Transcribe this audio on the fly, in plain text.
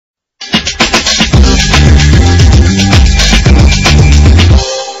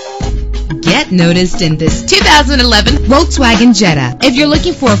not noticed in this 2011 Volkswagen Jetta. If you're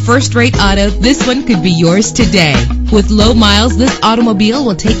looking for a first-rate auto, this one could be yours today. With low miles, this automobile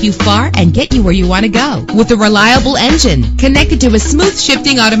will take you far and get you where you want to go. With a reliable engine connected to a smooth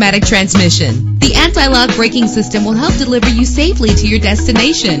shifting automatic transmission, the anti-lock braking system will help deliver you safely to your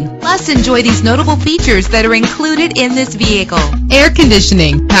destination. Plus, enjoy these notable features that are included in this vehicle: air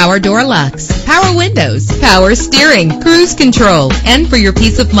conditioning, power door locks, power windows, power steering, cruise control. And for your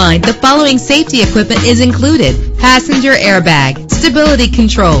peace of mind, the following safety equipment is included: passenger airbag, stability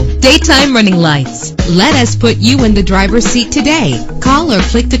control, daytime running lights. Let us put you in the driver's seat today. Call or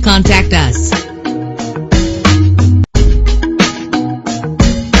click to contact us.